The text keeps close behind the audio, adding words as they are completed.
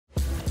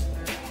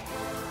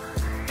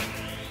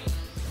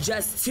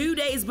Just 2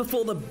 days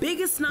before the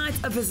biggest night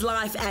of his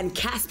life, and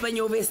Cassper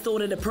Nyovest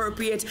thought it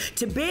appropriate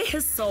to bare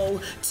his soul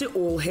to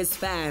all his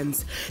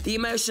fans. The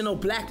emotional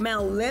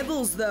blackmail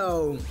levels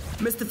though.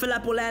 Mr.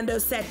 Philip Orlando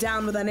sat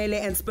down with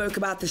Anele and spoke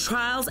about the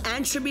trials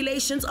and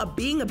tribulations of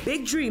being a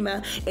big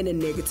dreamer in a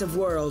negative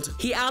world.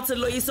 He outed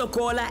Loyiso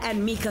Gola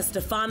and Mika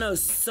Stefano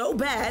so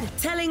bad,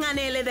 telling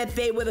Anele that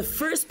they were the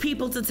first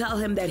people to tell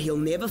him that he'll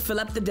never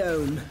fill up the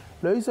dome.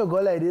 Loyiso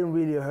Gola I didn't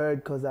really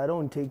hurt because I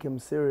don't take him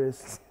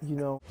serious, you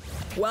know.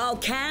 Well,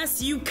 Cass,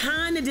 you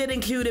kinda did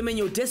include him in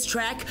your diss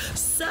track,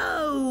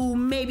 so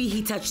maybe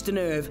he touched a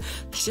nerve.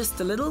 Just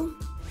a little?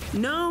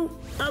 No?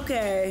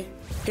 Okay.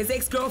 His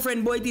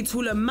ex-girlfriend Boiti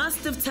Tula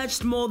must have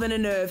touched more than a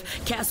nerve.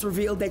 Cass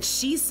revealed that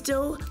she's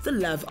still the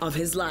love of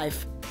his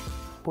life.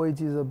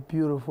 Boiti is a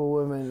beautiful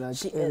woman, like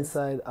she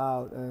inside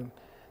out, and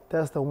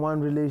that's the one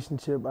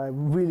relationship I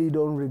really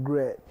don't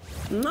regret.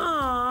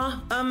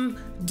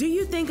 Do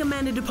you think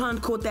Amanda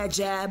DuPont caught that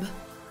jab?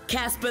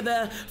 Cassper,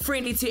 the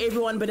friendly to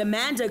everyone but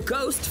Amanda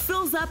ghost,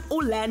 fills up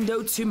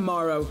Orlando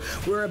tomorrow.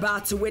 We're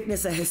about to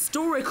witness a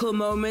historical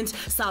moment.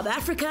 South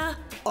Africa,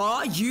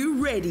 are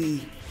you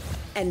ready?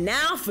 And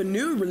now for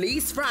New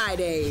Release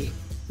Friday.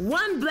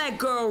 One black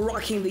girl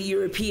rocking the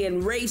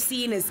European rave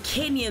scene is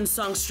Kenyan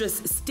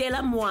songstress Stella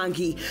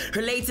Mwangi.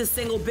 Her latest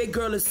single, Big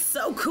Girl, is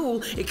so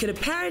cool, it could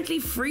apparently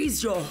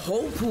freeze your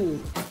whole pool.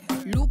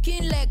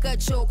 Looking like a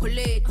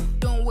chocolate,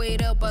 don't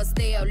wait up or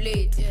stay out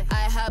late.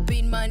 I hop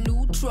in my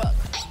new truck.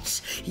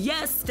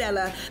 Yes,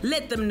 Stella,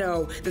 let them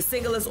know. The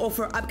single is off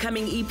her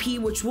upcoming EP,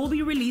 which will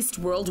be released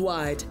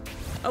worldwide.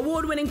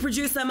 Award-winning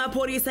producer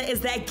Maphorisa is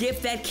that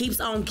gift that keeps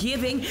on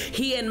giving.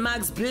 He and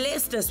Muggs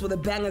blessed us with a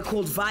banger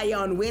called Vaya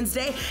on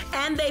Wednesday,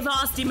 and they've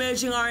asked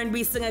emerging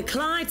R&B singer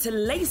Clyde to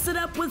lace it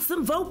up with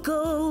some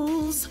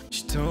vocals.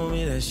 She told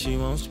me that she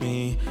wants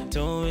me,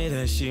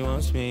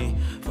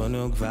 for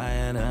no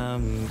Vaya.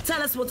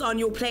 Tell us what's on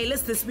your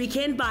playlist this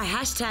weekend by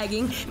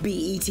hashtagging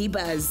BET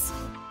Buzz.